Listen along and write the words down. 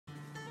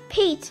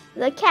Pete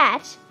the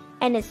Cat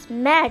and His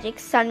Magic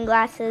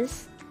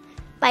Sunglasses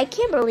by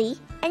Kimberly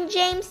and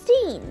James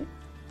Dean.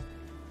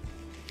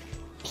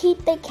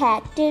 Pete the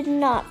Cat did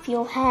not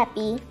feel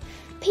happy.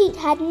 Pete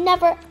had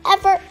never,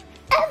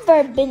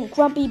 ever been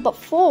grumpy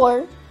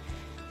before.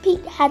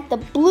 Pete had the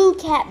blue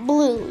cat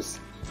blues,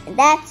 and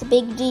that's a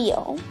big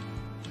deal.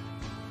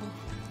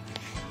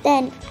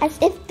 Then, as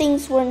if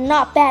things were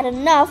not bad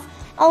enough,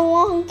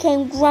 along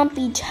came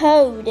Grumpy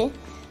Toad.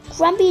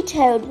 Grumpy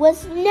Toad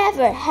was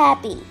never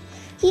happy.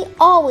 He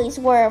always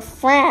wore a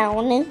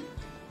frown.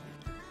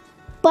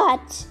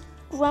 But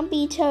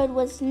Grumpy Toad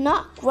was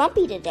not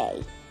grumpy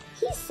today.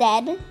 He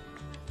said,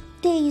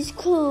 "These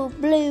cool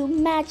blue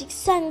magic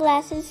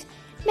sunglasses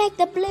make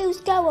the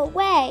blues go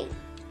away.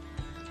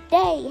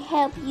 They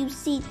help you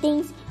see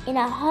things in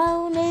a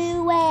whole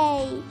new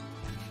way."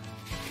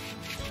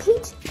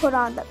 Pete put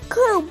on the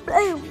cool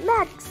blue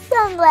magic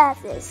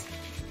sunglasses.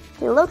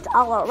 He looked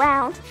all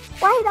around.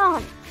 Right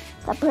on.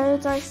 The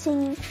birds are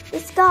singing, the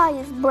sky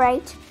is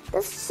bright,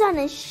 the sun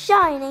is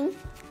shining.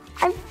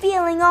 I'm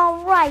feeling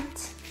all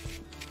right.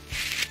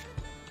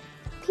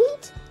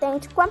 Pete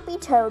thanked Grumpy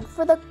Toad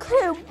for the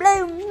cool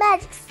blue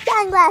magic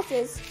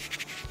sunglasses.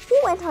 He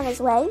went on his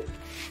way.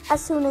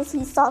 As soon as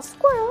he saw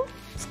Squirrel,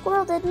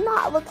 Squirrel did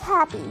not look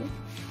happy.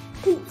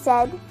 Pete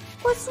said,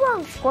 "What's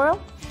wrong,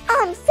 Squirrel?"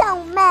 "I'm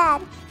so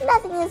mad.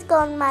 Nothing is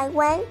going my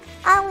way.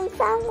 I only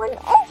found one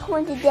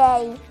acorn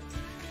today."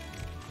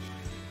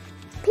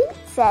 Pete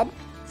said,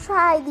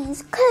 "Try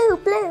these cool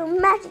blue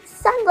magic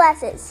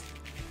sunglasses.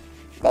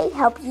 They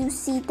help you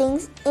see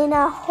things in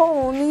a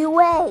whole new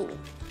way."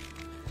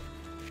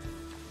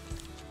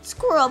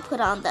 Squirrel put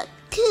on the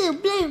cool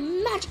blue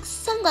magic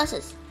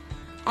sunglasses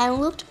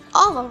and looked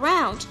all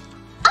around.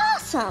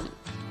 Awesome!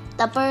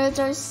 The birds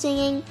are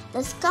singing,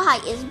 the sky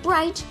is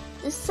bright,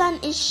 the sun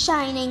is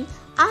shining.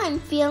 I'm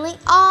feeling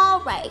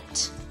all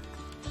right.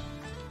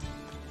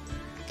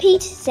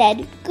 Pete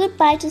said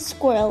goodbye to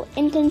Squirrel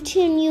and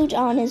continued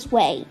on his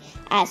way.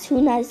 As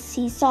soon as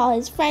he saw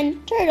his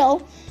friend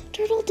Turtle,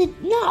 Turtle did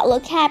not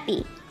look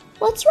happy.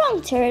 "What's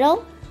wrong,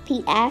 Turtle?"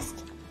 Pete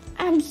asked.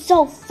 "I'm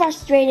so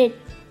frustrated.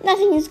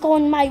 Nothing is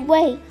going my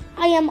way.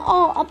 I am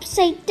all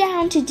upside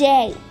down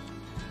today."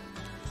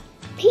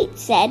 Pete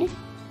said,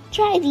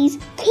 "Try these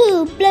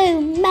cool blue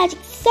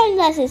magic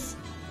sunglasses.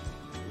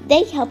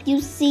 They help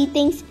you see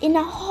things in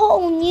a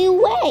whole new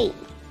way."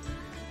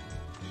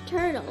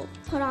 Turtle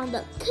put on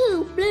the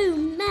cool blue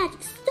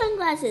magic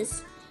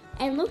sunglasses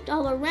and looked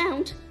all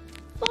around.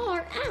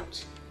 Far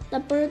out. The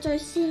birds are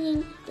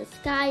singing, the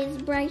sky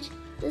is bright,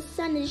 the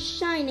sun is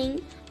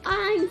shining.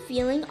 I'm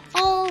feeling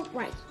all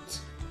right.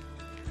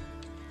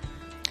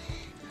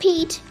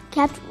 Pete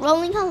kept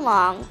rolling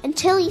along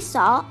until he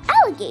saw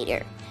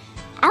Alligator.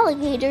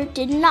 Alligator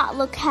did not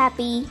look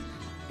happy.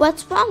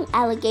 "What's wrong,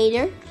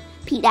 Alligator?"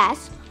 Pete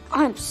asked.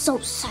 "I'm so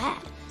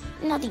sad.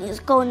 Nothing is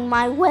going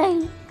my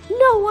way.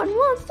 No one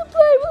wants to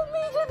play with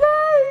me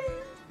today."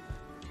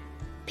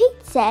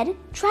 Pete said,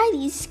 "Try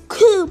these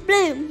cool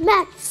blue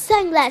magic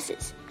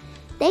sunglasses.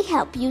 They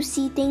help you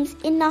see things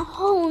in a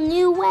whole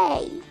new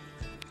way."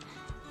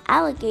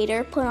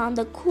 Alligator put on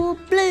the cool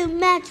blue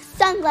magic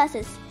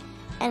sunglasses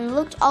and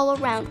looked all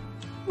around,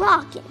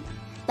 rocking.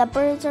 The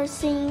birds are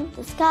singing,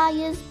 the sky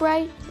is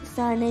bright, the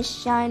sun is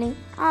shining.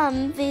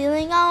 I'm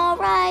feeling all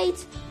right.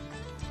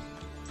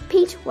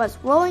 Pete was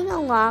rolling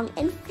along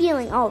and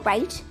feeling all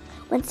right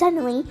when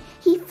suddenly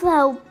he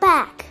fell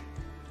back.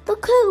 The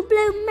cool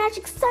blue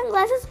magic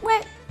sunglasses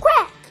went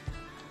crack.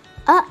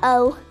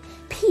 Uh-oh,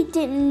 Pete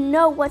didn't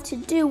know what to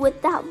do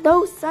without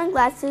those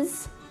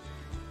sunglasses.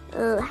 How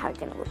are you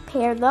gonna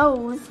repair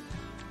those?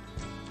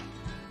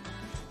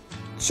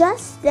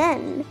 Just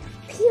then,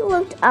 Pete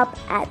looked up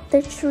at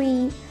the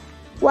tree.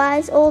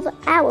 Wise old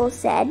owl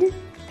said,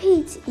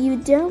 "Pete, you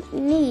don't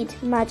need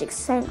magic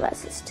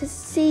sunglasses to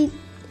see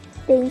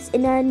things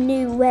in a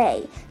new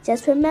way.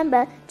 Just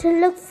remember to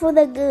look for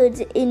the good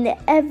in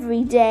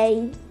every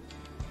day."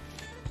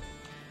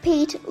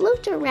 Pete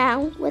looked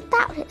around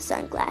without his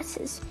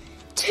sunglasses.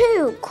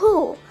 Too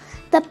cool.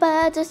 The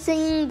birds are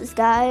singing, the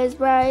sky is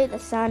bright, the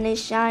sun is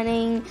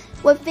shining.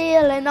 We're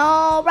feeling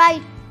all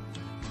right.